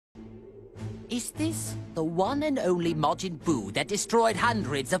Is this the one and only Majin Buu that destroyed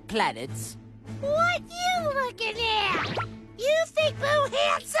hundreds of planets? What you looking at? You think Boo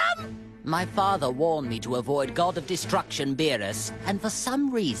handsome? My father warned me to avoid God of Destruction Beerus, and for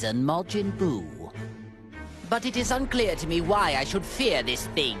some reason Majin Buu. But it is unclear to me why I should fear this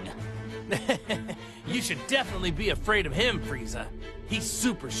thing. You should definitely be afraid of him, Frieza. He's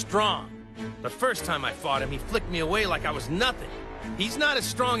super strong. The first time I fought him, he flicked me away like I was nothing. He's not as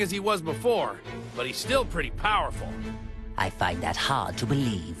strong as he was before, but he's still pretty powerful. I find that hard to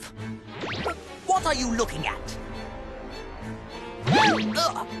believe. What are you looking at?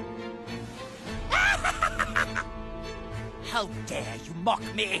 How dare you mock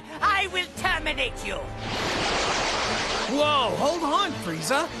me? I will terminate you! Whoa, hold on,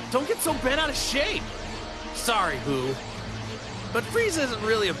 Frieza! Don't get so bent out of shape! Sorry, Boo. But Frieza isn't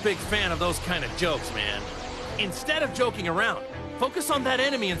really a big fan of those kind of jokes, man. Instead of joking around, focus on that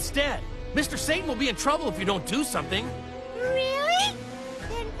enemy instead. Mr. Satan will be in trouble if you don't do something. Really?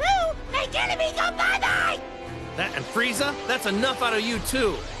 Then Boo, make enemy go bye-bye! That and Frieza, that's enough out of you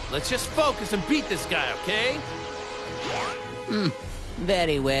too. Let's just focus and beat this guy, okay?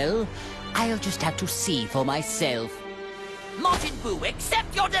 Very well. I'll just have to see for myself. Majin Buu,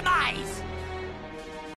 accept your demise!